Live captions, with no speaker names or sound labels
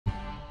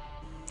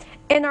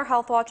In our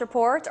Health Watch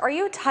report, are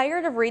you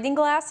tired of reading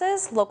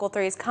glasses? Local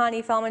 3's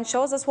Connie Fellman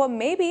shows us what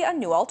may be a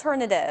new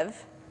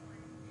alternative.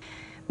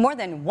 More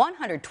than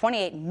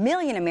 128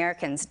 million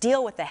Americans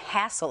deal with the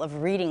hassle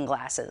of reading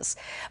glasses.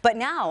 But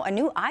now, a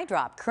new eye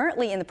drop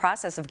currently in the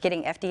process of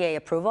getting FDA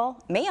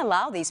approval may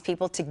allow these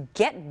people to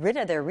get rid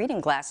of their reading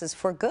glasses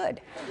for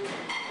good.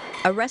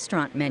 A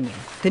restaurant menu,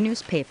 the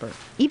newspaper,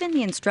 even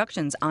the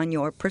instructions on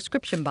your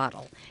prescription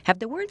bottle. Have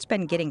the words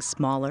been getting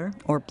smaller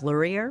or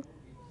blurrier?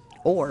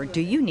 Or do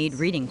you need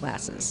reading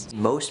glasses?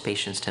 Most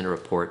patients tend to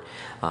report,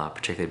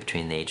 particularly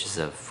between the ages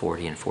of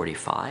 40 and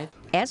 45.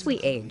 As we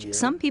age,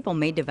 some people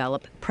may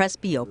develop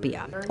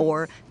presbyopia,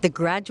 or the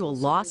gradual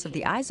loss of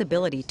the eye's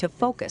ability to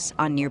focus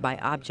on nearby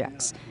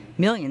objects.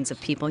 Millions of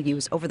people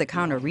use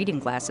over-the-counter reading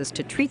glasses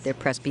to treat their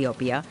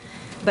presbyopia,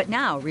 but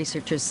now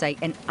researchers say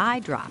an eye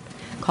drop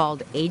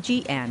called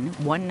AGN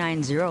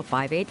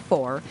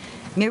 190584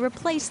 may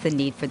replace the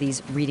need for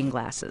these reading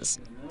glasses.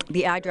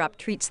 The eye drop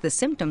treats the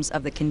symptoms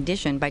of the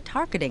condition by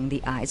targeting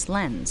the eye's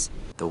lens.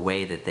 The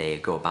way that they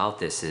go about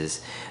this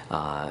is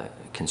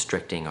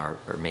constricting or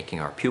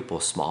making our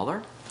pupil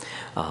smaller,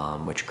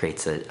 which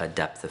creates a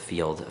depth of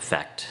field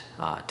effect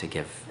to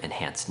give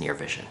enhanced near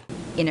vision.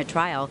 In a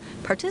trial,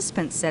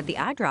 participants said the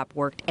eye drop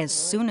worked as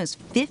soon as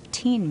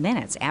 15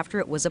 minutes after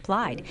it was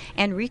applied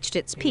and reached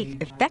its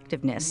peak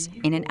effectiveness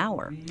in an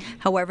hour.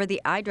 However,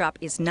 the eye drop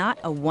is not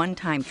a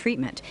one-time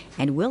treatment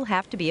and will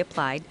have to be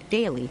applied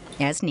daily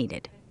as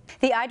needed.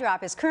 The eye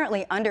drop is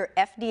currently under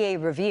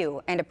FDA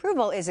review, and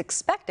approval is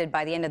expected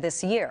by the end of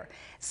this year.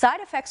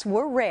 Side effects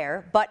were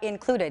rare, but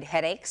included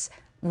headaches,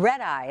 red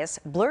eyes,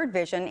 blurred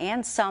vision,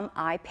 and some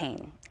eye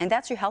pain. And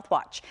that's your Health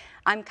Watch.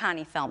 I'm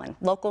Connie Fellman,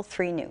 Local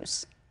 3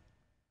 News.